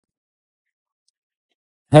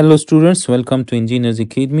Hello students, welcome to Engineers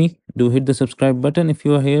Academy. Do hit the subscribe button if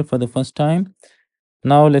you are here for the first time.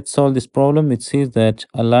 Now let's solve this problem. It says that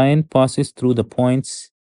a line passes through the points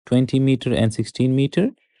 20 meter and 16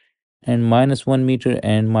 meter and -1 meter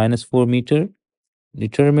and -4 meter.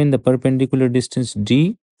 Determine the perpendicular distance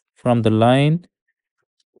d from the line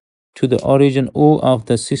to the origin O of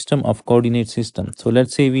the system of coordinate system. So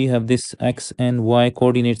let's say we have this x and y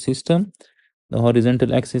coordinate system. The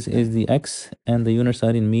horizontal axis is the x and the units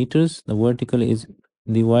are in meters. The vertical is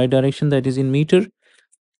the y direction, that is in meter.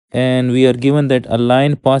 And we are given that a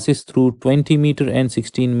line passes through 20 meter and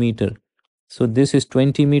 16 meter. So this is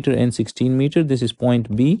 20 meter and 16 meter. This is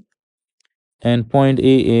point B. And point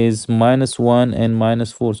A is -1 and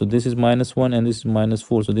 -4. So this is -1 and this is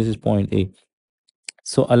 -4. So this is point A.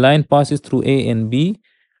 So a line passes through A and B.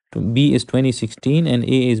 B is 2016 and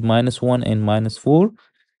A is -1 and -4.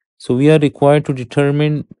 So we are required to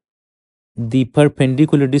determine the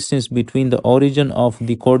perpendicular distance between the origin of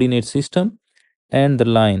the coordinate system and the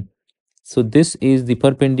line. So this is the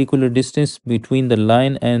perpendicular distance between the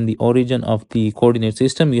line and the origin of the coordinate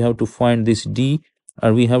system. We have to find this d,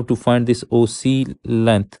 or we have to find this OC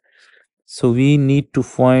length. So we need to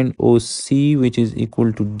find OC, which is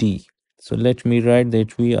equal to d. So let me write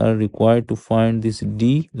that we are required to find this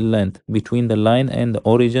d length between the line and the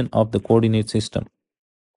origin of the coordinate system.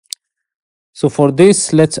 So for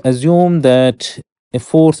this, let's assume that a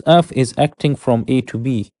force F is acting from A to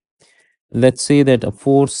B. Let's say that a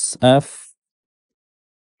force F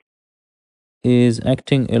is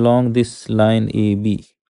acting along this line AB.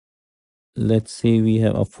 Let's say we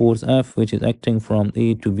have a force F which is acting from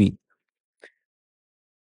A to B.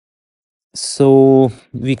 So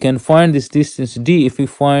we can find this distance d if we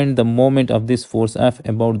find the moment of this force F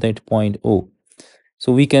about that point O.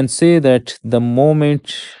 So we can say that the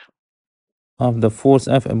moment of the force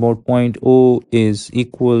F about point O is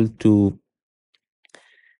equal to,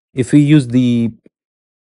 if we use the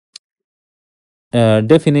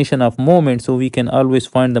definition of moment, so we can always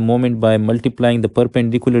find the moment by multiplying the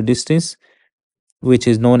perpendicular distance, which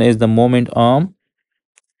is known as the moment arm,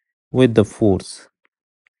 with the force.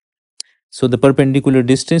 So the perpendicular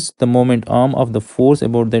distance, the moment arm of the force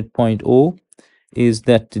about that point O, is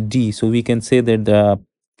that d. So we can say that the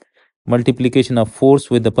multiplication of force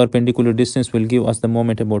with the perpendicular distance will give us the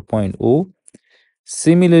moment about point O.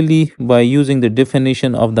 Similarly, by using the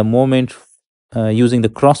definition of the moment using the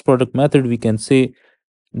cross product method, we can say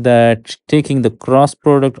that taking the cross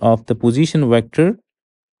product of the position vector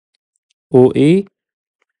OA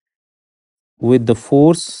with the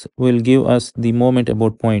force will give us the moment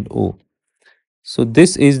about point O. So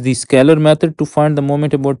this is the scalar method to find the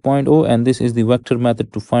moment about point O, and this is the vector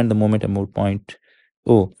method to find the moment about point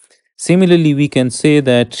O. Similarly, we can say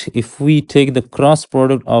that if we take the cross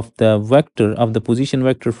product of the vector of the position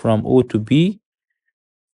vector from O to B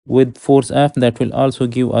with force F, that will also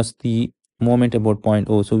give us the moment about point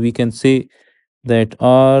O. So we can say that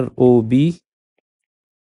ROB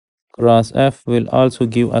cross F will also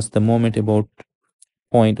give us the moment about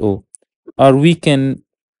point O. Or we can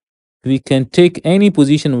take any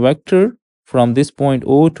position vector from this point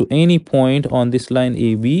O to any point on this line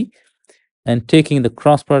AB, and taking the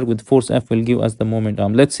cross product with force F will give us the moment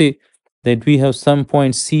arm. Let's say that we have some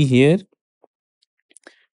point C here.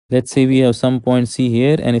 Let's say we have some point C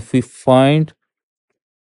here, and if we find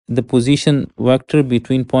the position vector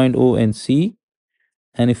between point O and C,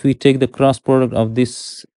 and if we take the cross product of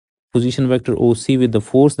this position vector OC with the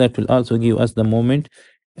force, that will also give us the moment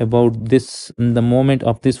about this, the moment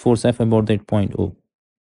of this force F about that point O.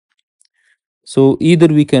 So either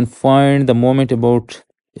we can find the moment about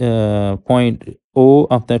point O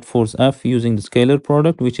of that force F using the scalar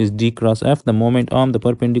product, which is d cross F, the moment arm, the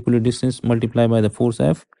perpendicular distance multiplied by the force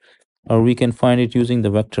F, or we can find it using the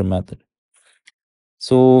vector method.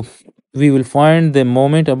 So we will find the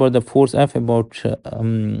moment about the force F about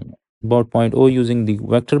point O using the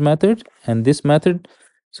vector method and this method.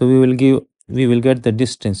 So we will get the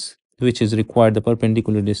distance which is required, the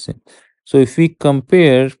perpendicular distance. So if we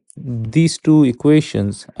compare these two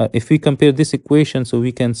equations, if we compare this equation, so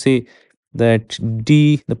we can say that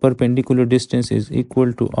d, the perpendicular distance, is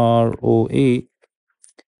equal to ROA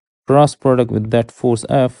cross product with that force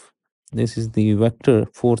F. This is the vector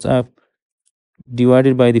force F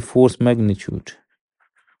divided by the force magnitude.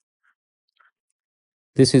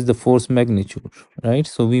 This is the force magnitude, right?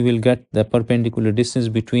 So we will get the perpendicular distance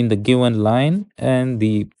between the given line and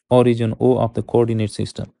the origin O of the coordinate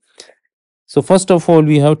system. So first of all,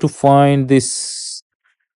 we have to find this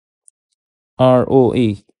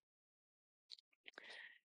ROA.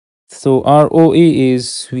 So ROA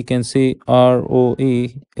is, we can say ROA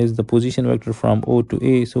is the position vector from O to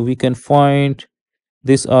A. So we can find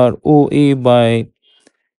this ROA by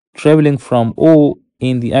traveling from O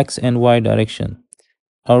in the X and Y direction.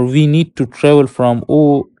 Or we need to travel from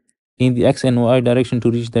O in the X and Y direction to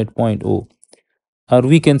reach that point O. Or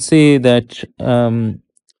we can say that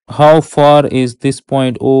how far is this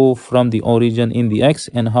point O from the origin in the X,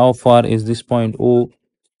 and how far is this point O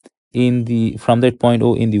in the from that point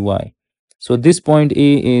O in the Y. So this point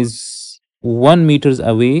A is 1 meters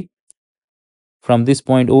away from this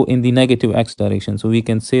point O in the negative X direction. So we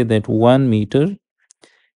can say that 1 meter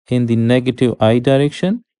in the negative I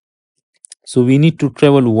direction. So we need to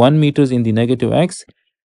travel 1 meters in the negative X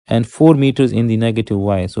and 4 meters in the negative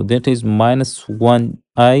Y. So that is minus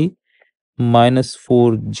 1I minus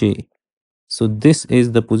 4J. So this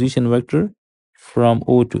is the position vector from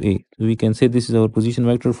O to A. We can say this is our position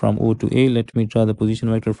vector from O to A. Let me draw the position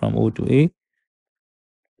vector from O to A.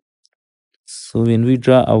 So when we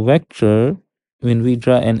draw a vector, when we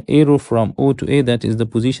draw an arrow from O to A, that is the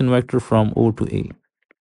position vector from O to A.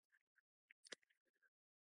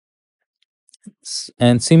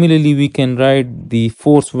 And similarly, we can write the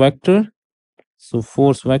force vector. So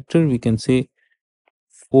force vector, we can say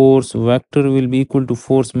force vector will be equal to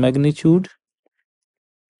force magnitude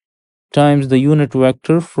times the unit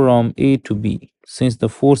vector from A to B, since the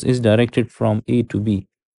force is directed from A to B.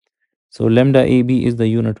 So lambda AB is the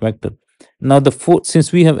unit vector. Now the force,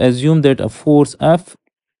 since we have assumed that a force F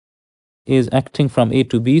is acting from A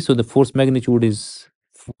to B, so the force magnitude is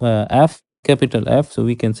F, capital F. So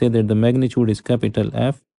we can say that the magnitude is capital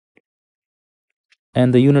F.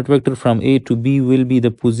 And the unit vector from A to B will be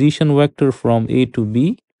the position vector from A to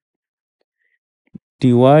B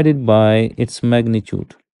divided by its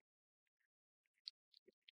magnitude.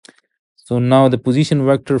 So now the position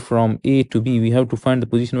vector from A to B, we have to find the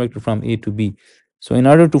position vector from A to B. So in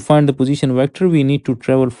order to find the position vector, we need to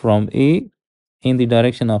travel from A in the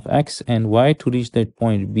direction of X and Y to reach that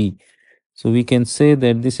point B. So we can say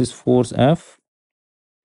that this is force F.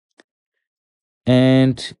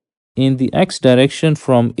 And in the X direction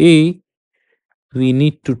from A, we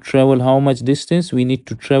need to travel how much distance? We need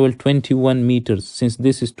to travel 21 meters, since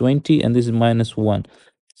this is 20 and this is minus 1.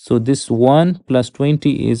 So this 1 plus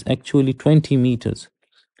 20 is actually 20 meters.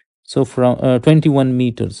 So from 21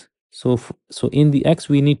 meters. So in the X,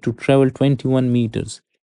 we need to travel 21 meters.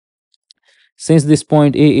 Since this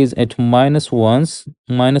point A is at minus 1, so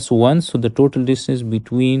the total distance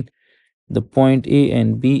between the point A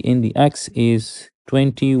and B in the X is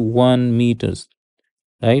 21 meters,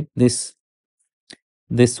 right? This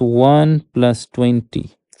 1 plus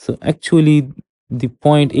 20. So actually the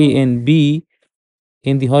point A and B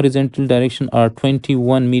in the horizontal direction are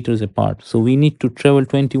 21 meters apart. So we need to travel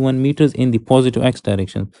 21 meters in the positive X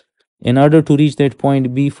direction. In order to reach that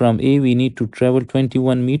point B from A, we need to travel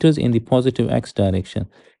 21 meters in the positive X direction.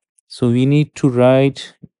 So we need to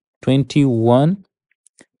write 21,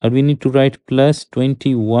 or we need to write plus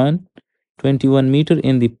 21 meter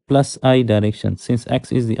in the plus I direction, since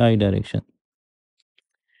X is the I direction.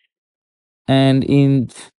 And in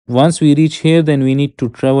once we reach here, then we need to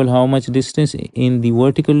travel how much distance in the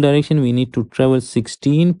vertical direction? We need to travel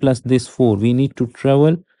 16 plus this 4. We need to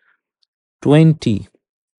travel 20.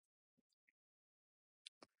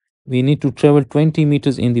 We need to travel 20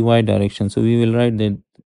 meters in the y direction. So we will write that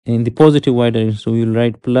in the positive y direction. So we will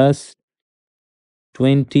write plus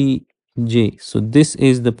 20j. So this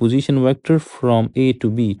is the position vector from A to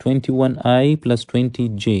B, 21i plus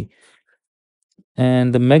 20j.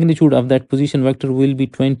 And the magnitude of that position vector will be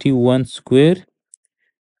 21 square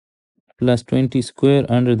plus 20 square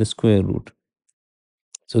under the square root.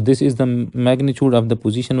 So this is the magnitude of the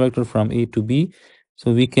position vector from A to B.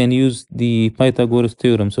 So we can use the Pythagoras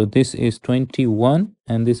theorem. So this is 21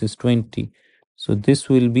 and this is 20. So this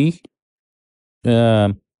will be,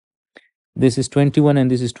 this is 21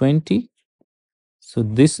 and this is 20. So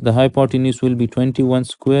this, the hypotenuse will be 21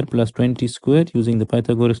 square plus 20 square using the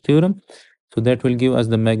Pythagoras theorem. So that will give us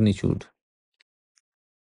the magnitude.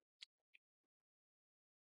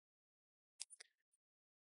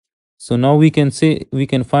 So now we can say, we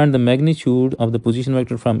can find the magnitude of the position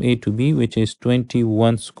vector from A to B, which is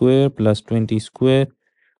 21 square plus 20 square.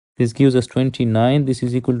 This gives us 29. This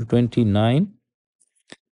is equal to 29.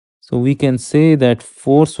 So we can say that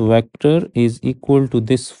force vector is equal to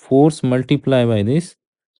this force multiplied by this.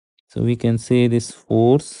 So we can say this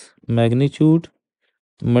force magnitude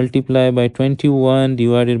multiplied by 21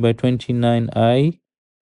 divided by 29i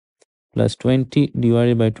plus 20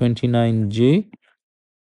 divided by 29j.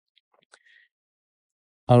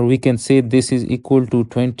 or we can say this is equal to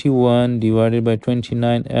 21 divided by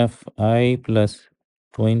 29 fi plus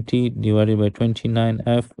 20 divided by 29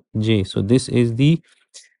 fj. So this is the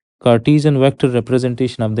Cartesian vector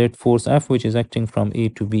representation of that force F which is acting from A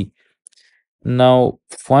to B. Now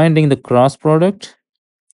finding the cross product.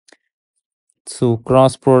 So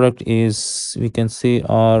cross product is, we can say,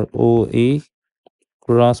 ROA,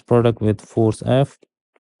 cross product with force F.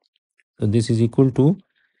 So this is equal to,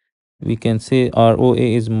 we can say ROA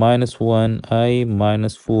is minus 1I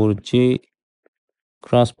minus 4J,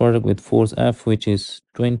 cross product with force F, which is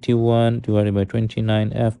 21 divided by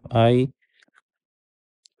 29 Fi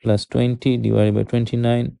plus 20 divided by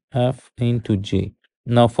 29 F into J.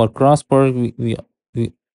 Now for cross product, we,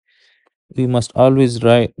 we must always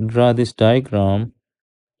draw this diagram,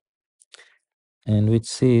 and which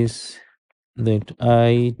says that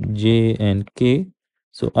I, J, and K.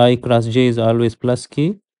 So I cross J is always plus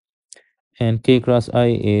K, and K cross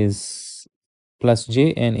I is plus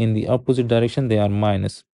J, and in the opposite direction they are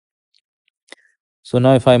minus. So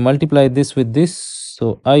now if I multiply this with this,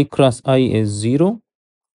 so I cross I is 0,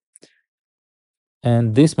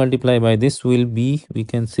 and this multiplied by this will be, we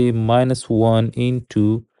can say, minus 1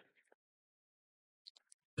 into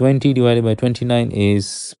 20 divided by 29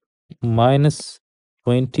 is minus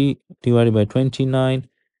 20 divided by 29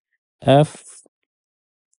 F,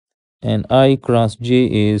 and I cross J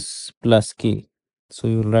is plus K. So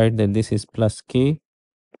you write that this is plus K.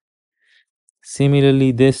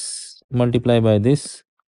 Similarly, this multiplied by this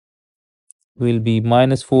will be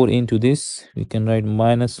minus 4 into this. We can write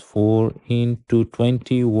minus 4 into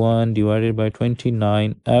 21 divided by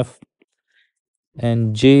 29 F,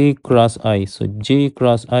 and J cross I. So J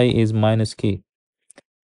cross I is minus K.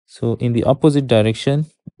 So in the opposite direction,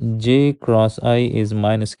 J cross I is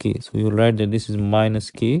minus K. So you will write that this is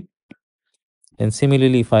minus K. And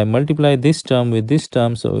similarly, if I multiply this term with this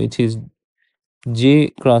term, so it is J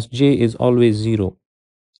cross J is always 0.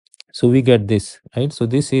 So we get this, right? So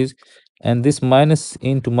this is, and this minus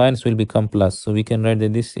into minus will become plus. So we can write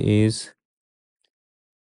that this is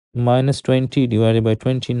minus 20 divided by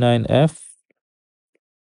 29 F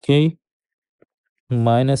K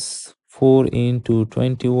minus 4 into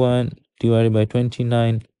 21 divided by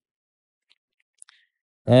 29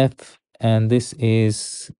 F, and this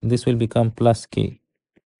will become plus K.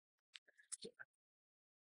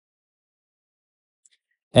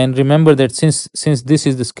 And remember that since this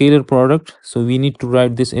is the scalar product, so we need to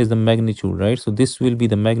write this as the magnitude, right? So this will be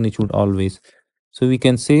the magnitude always. So we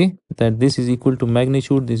can say that this is equal to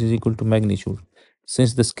magnitude, this is equal to magnitude.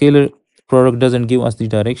 Since the scalar product doesn't give us the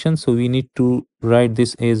direction, so we need to write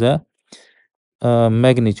this as a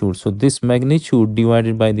magnitude. So this magnitude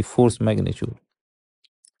divided by the force magnitude.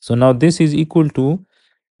 So now this is equal to,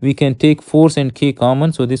 we can take force and K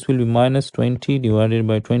common. So this will be minus 20 divided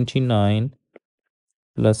by 29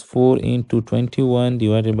 plus 4 into 21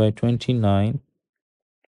 divided by 29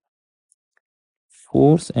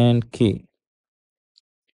 force and K.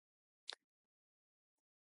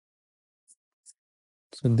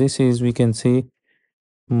 So this is, we can say,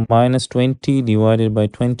 minus 20 divided by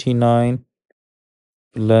 29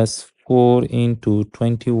 plus 4 into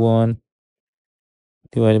 21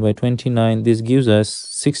 divided by 29. This gives us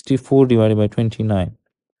 64 divided by 29.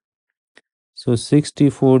 So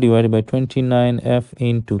 64 divided by 29 F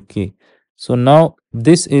into K. So now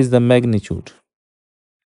this is the magnitude,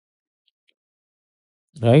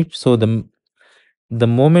 right? So the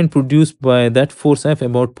moment produced by that force F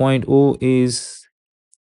about point O is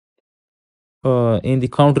in the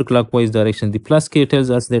counterclockwise direction. The plus K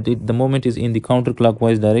tells us that the moment is in the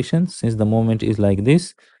counterclockwise direction, since the moment is like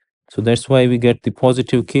this. So that's why we get the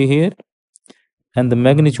positive K here. And the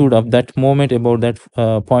magnitude of that moment about that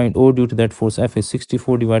point O due to that force F is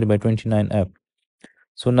 64 divided by 29 F.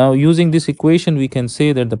 So now using this equation, we can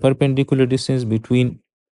say that the perpendicular distance between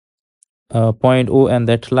point O and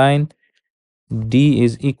that line D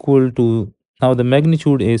is equal to, now the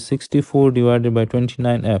magnitude is 64 divided by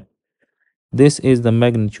 29 F. This is the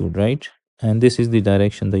magnitude, right? And this is the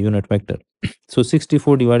direction, the unit vector. So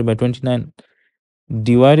 64 divided by 29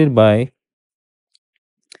 divided by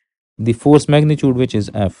the force magnitude, which is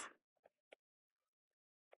F.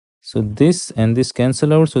 So this and this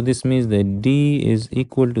cancel out. So this means that D is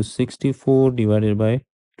equal to 64 divided by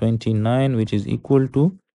 29, which is equal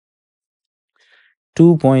to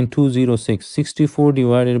 2.206. 64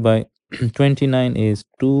 divided by 29 is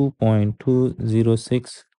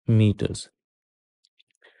 2.206 meters.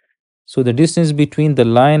 So the distance between the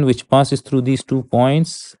line which passes through these 2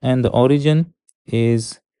 points and the origin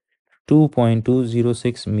is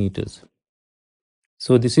 2.206 meters.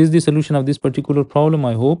 So this is the solution of this particular problem,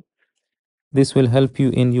 I hope. This will help you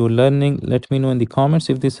in your learning. Let me know in the comments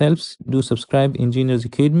if this helps. Do subscribe Engineers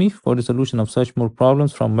Academy for the solution of such more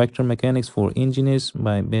problems from vector mechanics for engineers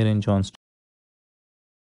by Baron Johnston.